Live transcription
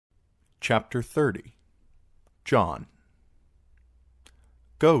Chapter 30. John.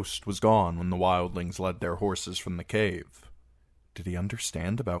 Ghost was gone when the wildlings led their horses from the cave. Did he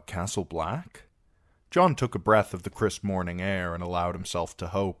understand about Castle Black? John took a breath of the crisp morning air and allowed himself to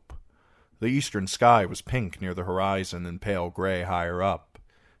hope. The eastern sky was pink near the horizon and pale gray higher up.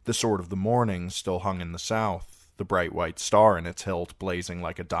 The sword of the morning still hung in the south, the bright white star in its hilt blazing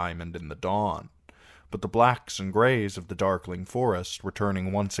like a diamond in the dawn. But the blacks and grays of the darkling forest were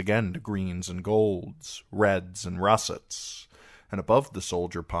turning once again to greens and golds, reds and russets, and above the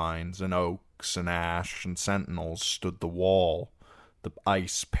soldier pines and oaks and ash and sentinels stood the wall, the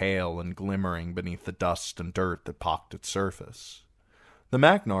ice pale and glimmering beneath the dust and dirt that pocked its surface. The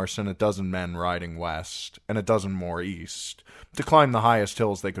Magnar sent a dozen men riding west, and a dozen more east, to climb the highest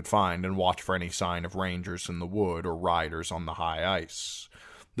hills they could find and watch for any sign of rangers in the wood or riders on the high ice.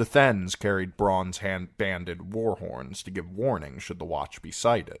 The Thens carried bronze-banded war horns to give warning should the watch be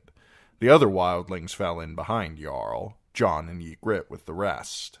sighted. The other wildlings fell in behind Jarl, John and Ygritte with the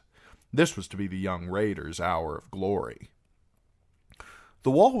rest. This was to be the young raider's hour of glory.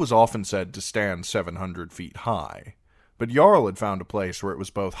 The wall was often said to stand 700 feet high, but Jarl had found a place where it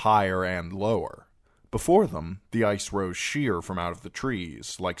was both higher and lower. Before them, the ice rose sheer from out of the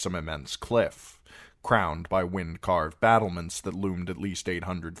trees, like some immense cliff, crowned by wind-carved battlements that loomed at least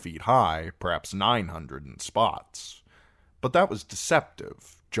 800 feet high, perhaps 900 in spots. But that was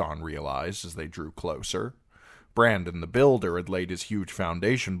deceptive, John realized as they drew closer. Brandon the Builder had laid his huge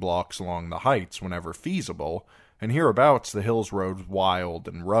foundation blocks along the heights whenever feasible, and hereabouts the hills rose wild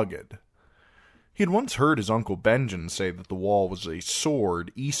and rugged. He had once heard his Uncle Benjen say that the wall was a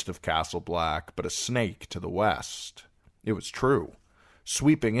sword east of Castle Black, but a snake to the west. It was true.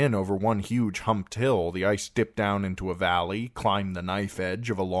 Sweeping in over one huge humped hill, the ice dipped down into a valley, climbed the knife edge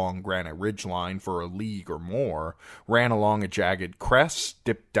of a long granite ridgeline for a league or more, ran along a jagged crest,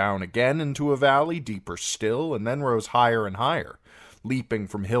 dipped down again into a valley, deeper still, and then rose higher and higher, leaping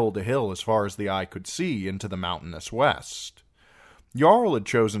from hill to hill as far as the eye could see into the mountainous west. Jarl had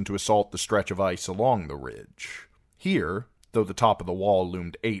chosen to assault the stretch of ice along the ridge. Here, though the top of the wall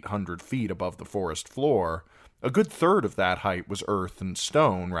loomed 800 feet above the forest floor, a good third of that height was earth and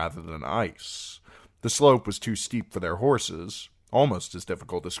stone rather than ice. The slope was too steep for their horses, almost as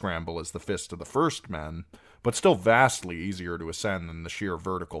difficult to scramble as the fist of the first men, but still vastly easier to ascend than the sheer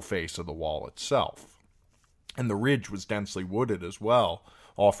vertical face of the wall itself. And the ridge was densely wooded as well,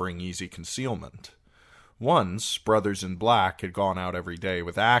 offering easy concealment. Once, brothers in black had gone out every day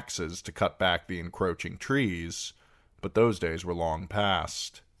with axes to cut back the encroaching trees, but those days were long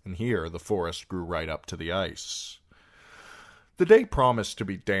past, and here the forest grew right up to the ice. The day promised to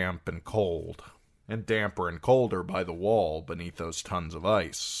be damp and cold, and damper and colder by the wall beneath those tons of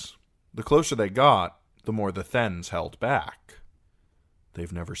ice. The closer they got, the more the Thens held back.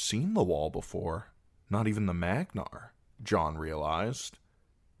 They've never seen the wall before, not even the Magnar, John realized.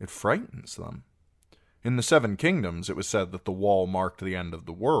 It frightens them. In the Seven Kingdoms, it was said that the wall marked the end of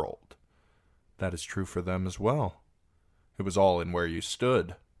the world. That is true for them as well. It was all in where you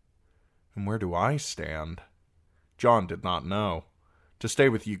stood. And where do I stand? John did not know. To stay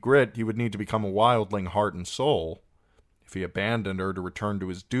with Ygritte, he would need to become a wildling heart and soul. If he abandoned her to return to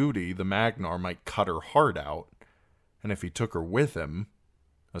his duty, the Magnar might cut her heart out. And if he took her with him,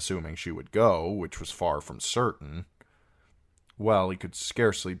 assuming she would go, which was far from certain, well, he could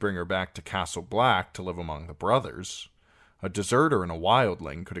scarcely bring her back to Castle Black to live among the brothers. A deserter and a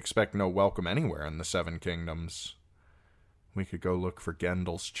wildling could expect no welcome anywhere in the Seven Kingdoms. We could go look for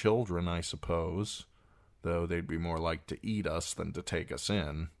Gendel's children, I suppose, though they'd be more like to eat us than to take us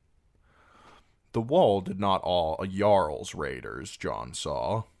in. The wall did not awe a Jarl's raiders, John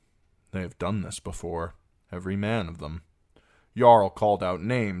saw. They have done this before, every man of them. Jarl called out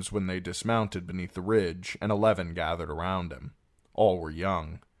names when they dismounted beneath the ridge, and 11 gathered around him. All were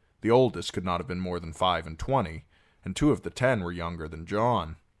young. The oldest could not have been more than 25, and 2 of the 10 were younger than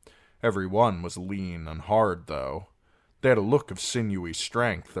John. Every one was lean and hard, though. They had a look of sinewy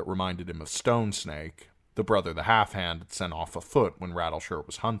strength that reminded him of Stone Snake, the brother the half-hand had sent off afoot when Rattleshirt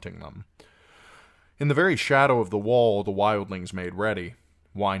was hunting them. In the very shadow of the wall, the wildlings made ready,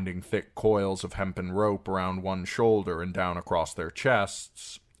 winding thick coils of hempen rope around one shoulder and down across their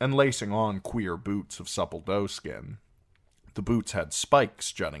chests, and lacing on queer boots of supple doeskin. The boots had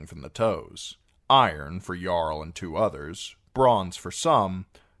spikes jutting from the toes, iron for Jarl and 2 others, bronze for some,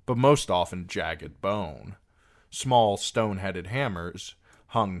 but most often jagged bone. Small stone-headed hammers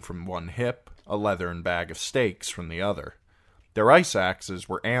hung from one hip, a leathern bag of stakes from the other. Their ice axes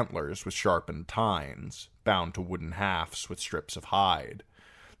were antlers with sharpened tines, bound to wooden hafts with strips of hide.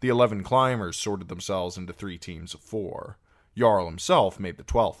 The 11 climbers sorted themselves into 3 teams of 4. Jarl himself made the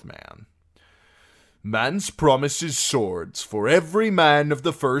 12th man. "Mans promises swords for every man of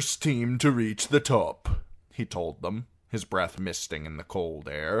the first team to reach the top," he told them, his breath misting in the cold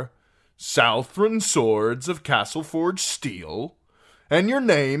air. "Southron swords of Castleforge steel, and your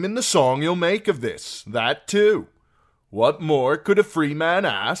name in the song you'll make of this, that too. What more could a free man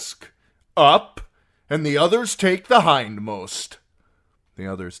ask? Up, and the others take the hindmost." "The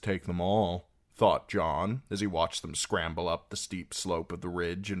others take them all," thought John, as he watched them scramble up the steep slope of the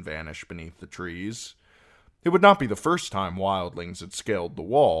ridge and vanish beneath the trees. It would not be the first time wildlings had scaled the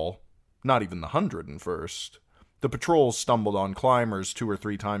wall, not even the 101st. The patrols stumbled on climbers 2 or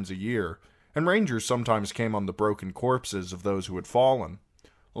 3 times a year, and rangers sometimes came on the broken corpses of those who had fallen.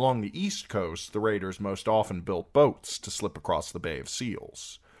 Along the east coast, the raiders most often built boats to slip across the Bay of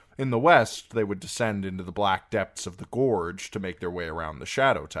Seals. In the west, they would descend into the black depths of the gorge to make their way around the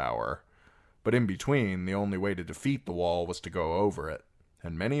Shadow Tower. But in between, the only way to defeat the wall was to go over it,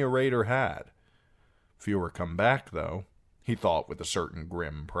 and many a raider had. Fewer come back, though, he thought with a certain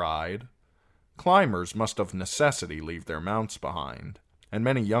grim pride. Climbers must of necessity leave their mounts behind, and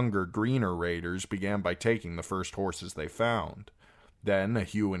many younger, greener raiders began by taking the first horses they found. Then a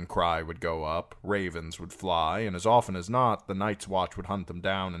hue and cry would go up, ravens would fly, and as often as not, the Night's Watch would hunt them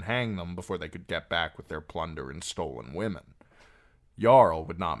down and hang them before they could get back with their plunder and stolen women. Jarl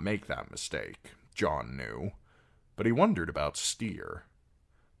would not make that mistake, John knew, but he wondered about Styr.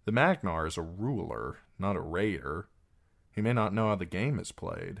 The Magnar is a ruler, not a raider. He may not know how the game is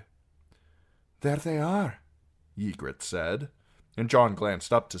played. "There they are," Ygritte said, and John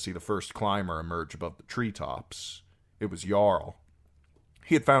glanced up to see the first climber emerge above the treetops. It was Jarl.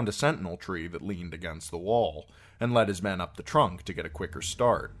 He had found a sentinel tree that leaned against the wall, and led his men up the trunk to get a quicker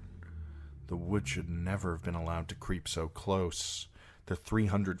start. The wood should never have been allowed to creep so close. They're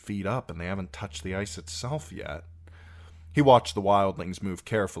 300 feet up, and they haven't touched the ice itself yet. He watched the wildlings move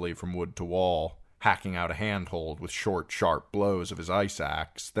carefully from wood to wall, hacking out a handhold with short, sharp blows of his ice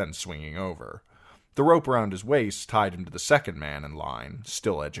axe, then swinging over. The rope around his waist tied him to the second man in line,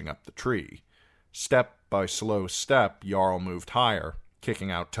 still edging up the tree. Step by slow step, Jarl moved higher,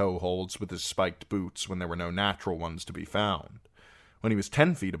 kicking out toe holds with his spiked boots when there were no natural ones to be found. When he was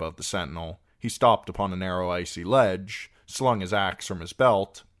 10 feet above the sentinel, he stopped upon a narrow icy ledge, slung his axe from his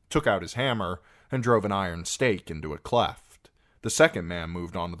belt, took out his hammer, and drove an iron stake into a cleft. The second man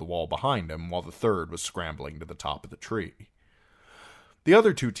moved onto the wall behind him, while the third was scrambling to the top of the tree. The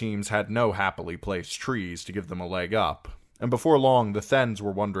other 2 teams had no happily placed trees to give them a leg up, and before long the Thens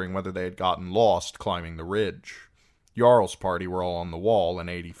were wondering whether they had gotten lost climbing the ridge. Jarl's party were all on the wall and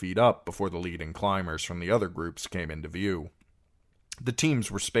 80 feet up before the leading climbers from the other groups came into view. The teams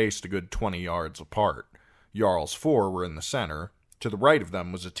were spaced a good 20 yards apart. Jarl's 4 were in the center. To the right of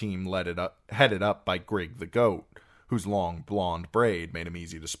them was a team headed up by Grigg the Goat, whose long blonde braid made him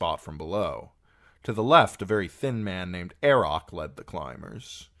easy to spot from below. To the left, a very thin man named Erok led the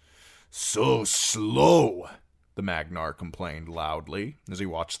climbers. "So slow," the Magnar complained loudly as he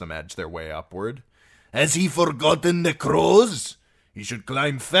watched them edge their way upward. "Has he forgotten the crows? He should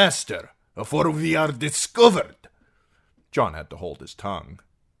climb faster, afore we are discovered." John had to hold his tongue.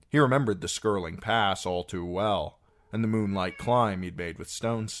 He remembered the Skirling Pass all too well, and the moonlight climb he'd made with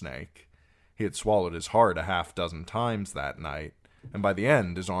Stone Snake. He had swallowed his heart a 6 times that night, and by the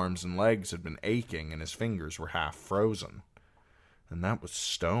end his arms and legs had been aching and his fingers were half frozen. And that was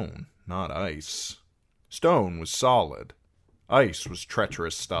stone, not ice. Stone was solid. Ice was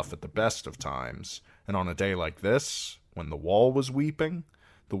treacherous stuff at the best of times, and on a day like this, when the wall was weeping,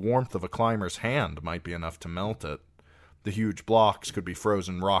 the warmth of a climber's hand might be enough to melt it. The huge blocks could be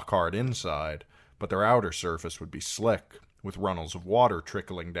frozen rock-hard inside, but their outer surface would be slick, with runnels of water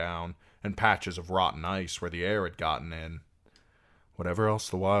trickling down, and patches of rotten ice where the air had gotten in. Whatever else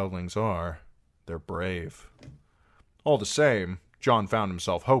the wildlings are, they're brave. All the same, John found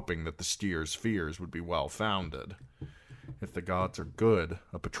himself hoping that the Styr's fears would be well-founded. If the gods are good,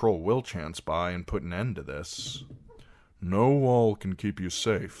 a patrol will chance by and put an end to this. "No wall can keep you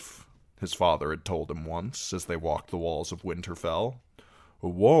safe," his father had told him once as they walked the walls of Winterfell. "A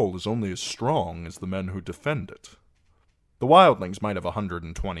wall is only as strong as the men who defend it." The wildlings might have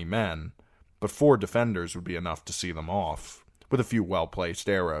 120 men, but 4 defenders would be enough to see them off, with a few well-placed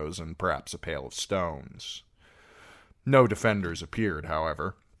arrows and perhaps a pail of stones. No defenders appeared,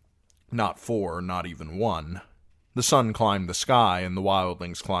 however. Not 4, not even 1. The sun climbed the sky, and the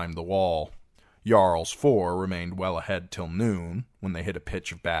wildlings climbed the wall. Jarl's 4 remained well ahead till noon, when they hit a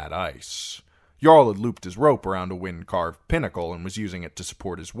pitch of bad ice. Jarl had looped his rope around a wind-carved pinnacle and was using it to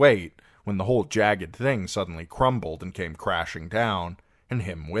support his weight, when the whole jagged thing suddenly crumbled and came crashing down, and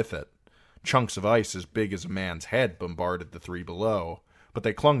him with it. Chunks of ice as big as a man's head bombarded the 3 below, but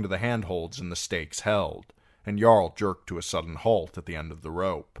they clung to the handholds and the stakes held, and Jarl jerked to a sudden halt at the end of the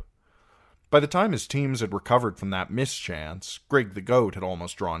rope. By the time his teams had recovered from that mischance, Grig the goat had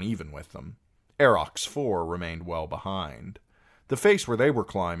almost drawn even with them. Eroc's 4 remained well behind. The face where they were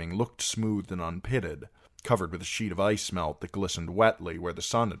climbing looked smooth and unpitted, covered with a sheet of ice melt that glistened wetly where the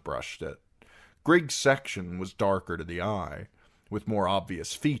sun had brushed it. Grig's section was darker to the eye, with more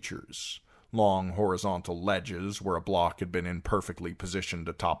obvious features. Long horizontal ledges where a block had been imperfectly positioned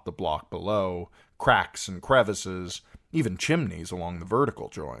atop the block below, cracks and crevices, even chimneys along the vertical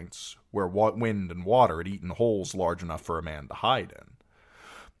joints, where wind and water had eaten holes large enough for a man to hide in.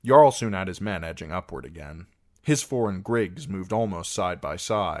 Jarl soon had his men edging upward again. His 4 and Grig's moved almost side by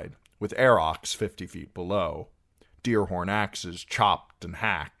side, with Eroc's 50 feet below. Deerhorn axes chopped and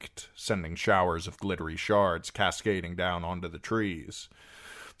hacked, sending showers of glittery shards cascading down onto the trees.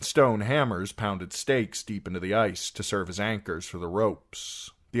 Stone hammers pounded stakes deep into the ice to serve as anchors for the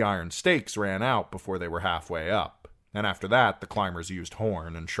ropes. The iron stakes ran out before they were halfway up, and after that the climbers used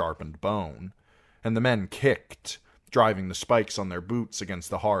horn and sharpened bone. And the men kicked, driving the spikes on their boots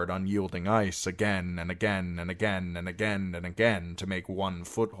against the hard, unyielding ice again and again and again and again and again to make one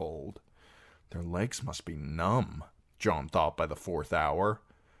foothold. Their legs must be numb, John thought by the 4th hour.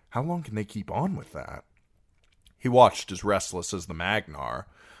 How long can they keep on with that? He watched as restless as the Magnar,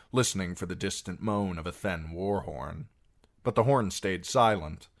 listening for the distant moan of a Then war horn. But the horn stayed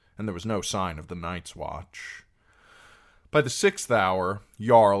silent, and there was no sign of the Night's Watch. By the 6th hour,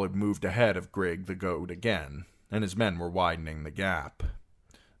 Jarl had moved ahead of Grig the goat again, and his men were widening the gap.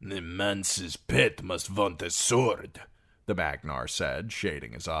 "The man's pet must want a sword," the Magnar said,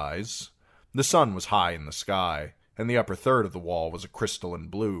 shading his eyes. The sun was high in the sky, and the upper third of the wall was a crystalline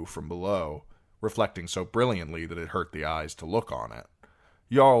blue from below, reflecting so brilliantly that it hurt the eyes to look on it.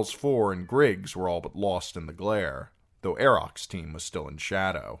 Jarl's 4 and Grig's were all but lost in the glare, though Eroc's team was still in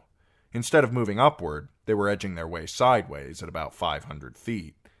shadow. Instead of moving upward, they were edging their way sideways at about 500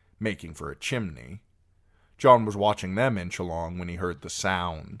 feet, making for a chimney. John was watching them inch along when he heard the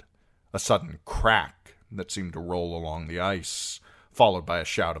sound, a sudden crack that seemed to roll along the ice, followed by a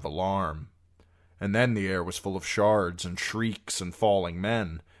shout of alarm. And then the air was full of shards and shrieks and falling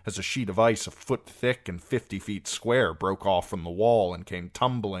men, as a sheet of ice a foot thick and 50 feet square broke off from the wall and came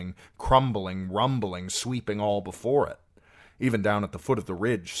tumbling, crumbling, rumbling, sweeping all before it. Even down at the foot of the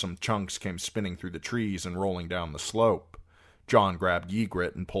ridge, some chunks came spinning through the trees and rolling down the slope. John grabbed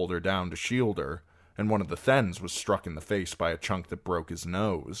Ygritte and pulled her down to shield her, and one of the Thens was struck in the face by a chunk that broke his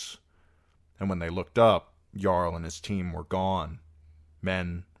nose. And when they looked up, Jarl and his team were gone.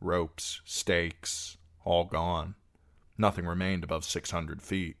 Men, ropes, stakes, all gone. Nothing remained above 600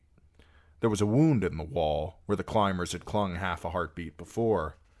 feet. There was a wound in the wall, where the climbers had clung half a heartbeat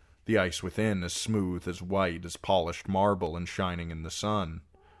before, the ice within as smooth, as white, as polished marble and shining in the sun.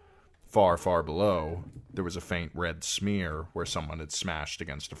 Far, far below, there was a faint red smear where someone had smashed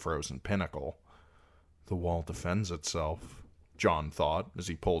against a frozen pinnacle. The wall defends itself, John thought, as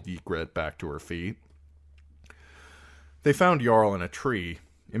he pulled Ygritte back to her feet. They found Jarl in a tree,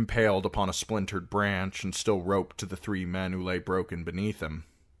 impaled upon a splintered branch and still roped to the 3 men who lay broken beneath him.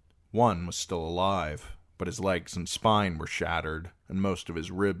 One was still alive, but his legs and spine were shattered, and most of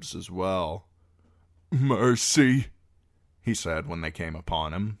his ribs as well. "Mercy," he said when they came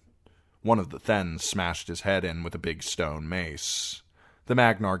upon him. One of the Thens smashed his head in with a big stone mace. The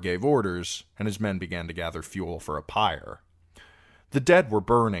Magnar gave orders, and his men began to gather fuel for a pyre. The dead were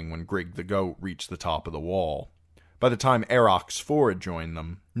burning when Grig the goat reached the top of the wall. By the time Eroc's 4 had joined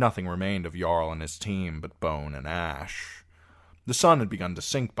them, nothing remained of Jarl and his team but bone and ash. The sun had begun to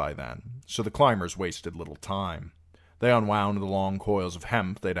sink by then, so the climbers wasted little time. They unwound the long coils of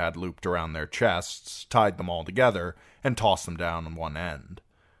hemp they'd had looped around their chests, tied them all together, and tossed them down on one end.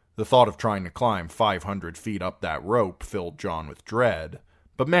 The thought of trying to climb 500 feet up that rope filled John with dread,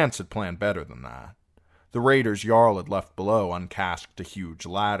 but Mance had planned better than that. The raiders Jarl had left below uncasqued a huge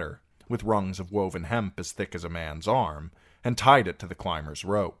ladder, with rungs of woven hemp as thick as a man's arm, and tied it to the climber's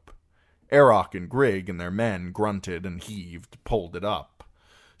rope. Eroc and Grig and their men grunted and heaved, pulled it up,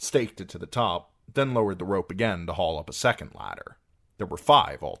 staked it to the top, then lowered the rope again to haul up a second ladder. There were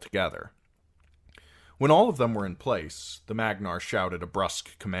 5 altogether. When all of them were in place, the Magnar shouted a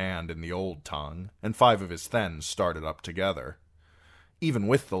brusque command in the old tongue, and 5 of his Thens started up together. Even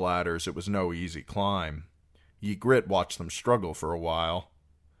with the ladders, it was no easy climb. Ygritte watched them struggle for a while.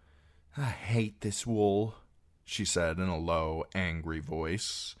 "I hate this wall," she said in a low, angry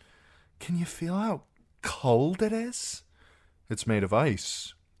voice. "Can you feel how cold it is?" "It's made of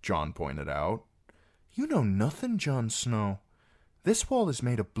ice," John pointed out. "You know nothing, Jon Snow. This wall is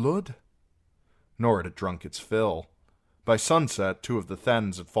made of blood." Nor had it drunk its fill. By sunset, 2 of the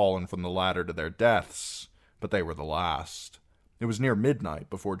Thens had fallen from the ladder to their deaths, but they were the last. It was near midnight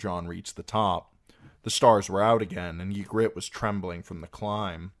before John reached the top. The stars were out again, and Ygritte was trembling from the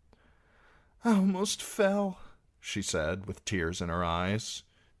climb. "I almost fell," she said, with tears in her eyes.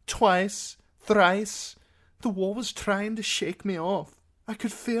 "Twice, thrice. The wall was trying to shake me off. I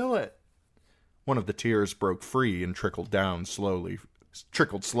could feel it." One of the tears broke free and trickled slowly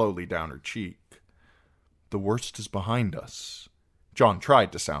down her cheek. "The worst is behind us." John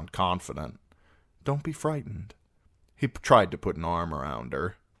tried to sound confident. "Don't be frightened." He tried to put an arm around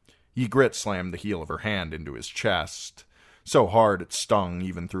her. Ygritte slammed the heel of her hand into his chest, so hard it stung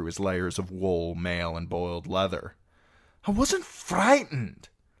even through his layers of wool, mail, and boiled leather. "I wasn't frightened."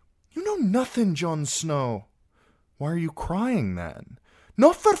 "You know nothing, Jon Snow." "Why are you crying, then?"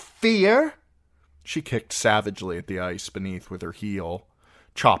 "Not for fear." She kicked savagely at the ice beneath with her heel,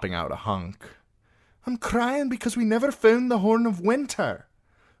 chopping out a hunk. "I'm crying because we never found the Horn of Winter.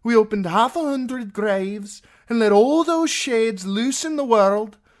 We opened 100 graves and let all those shades loose in the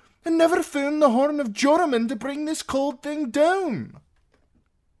world, and never found the Horn of Joramun to bring this cold thing down."